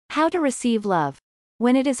How to receive love.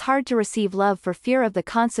 When it is hard to receive love for fear of the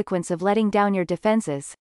consequence of letting down your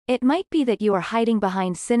defenses, it might be that you are hiding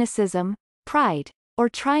behind cynicism, pride, or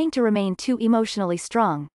trying to remain too emotionally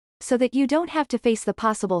strong, so that you don't have to face the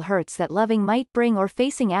possible hurts that loving might bring or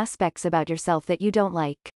facing aspects about yourself that you don't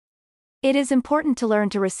like. It is important to learn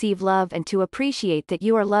to receive love and to appreciate that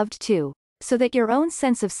you are loved too, so that your own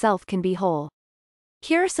sense of self can be whole.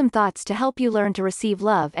 Here are some thoughts to help you learn to receive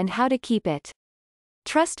love and how to keep it.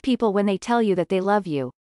 Trust people when they tell you that they love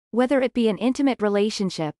you. Whether it be an intimate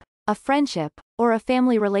relationship, a friendship, or a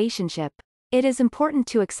family relationship, it is important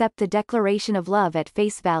to accept the declaration of love at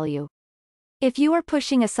face value. If you are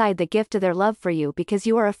pushing aside the gift of their love for you because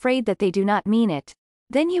you are afraid that they do not mean it,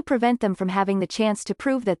 then you prevent them from having the chance to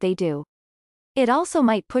prove that they do. It also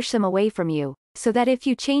might push them away from you, so that if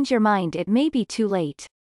you change your mind it may be too late.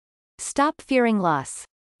 Stop fearing loss.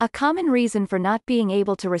 A common reason for not being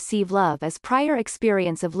able to receive love is prior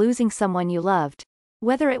experience of losing someone you loved,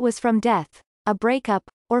 whether it was from death, a breakup,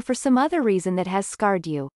 or for some other reason that has scarred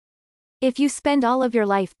you. If you spend all of your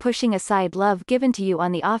life pushing aside love given to you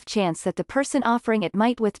on the off chance that the person offering it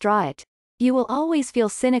might withdraw it, you will always feel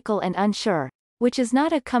cynical and unsure, which is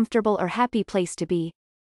not a comfortable or happy place to be.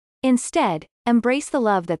 Instead, embrace the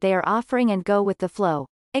love that they are offering and go with the flow,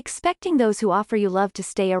 expecting those who offer you love to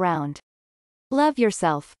stay around. Love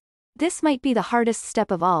yourself. This might be the hardest step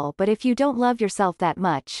of all, but if you don't love yourself that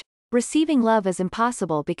much, receiving love is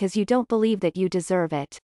impossible because you don't believe that you deserve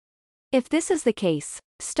it. If this is the case,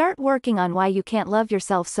 start working on why you can't love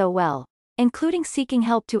yourself so well, including seeking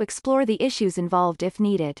help to explore the issues involved if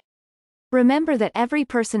needed. Remember that every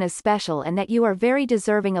person is special and that you are very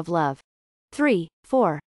deserving of love. 3.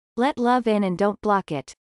 4. Let love in and don't block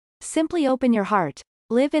it. Simply open your heart.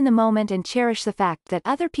 Live in the moment and cherish the fact that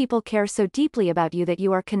other people care so deeply about you that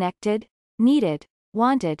you are connected, needed,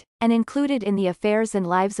 wanted, and included in the affairs and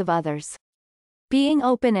lives of others. Being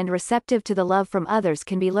open and receptive to the love from others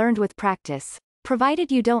can be learned with practice,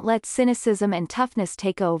 provided you don't let cynicism and toughness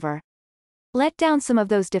take over. Let down some of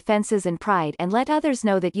those defenses and pride and let others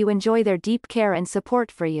know that you enjoy their deep care and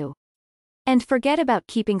support for you. And forget about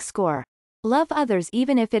keeping score. Love others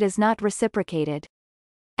even if it is not reciprocated.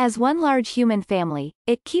 As one large human family,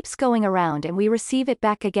 it keeps going around and we receive it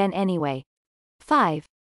back again anyway. 5.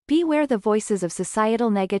 Beware the voices of societal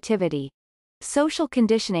negativity. Social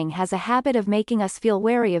conditioning has a habit of making us feel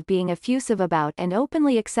wary of being effusive about and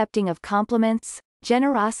openly accepting of compliments,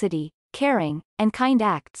 generosity, caring, and kind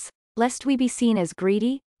acts, lest we be seen as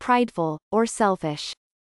greedy, prideful, or selfish.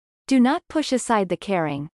 Do not push aside the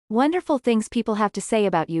caring, wonderful things people have to say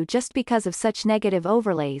about you just because of such negative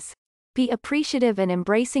overlays. Be appreciative and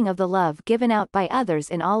embracing of the love given out by others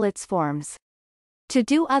in all its forms. To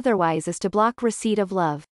do otherwise is to block receipt of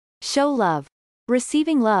love. Show love.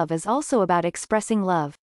 Receiving love is also about expressing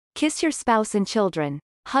love. Kiss your spouse and children,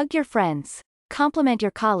 hug your friends, compliment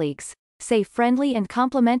your colleagues, say friendly and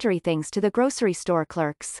complimentary things to the grocery store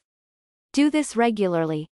clerks. Do this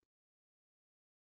regularly.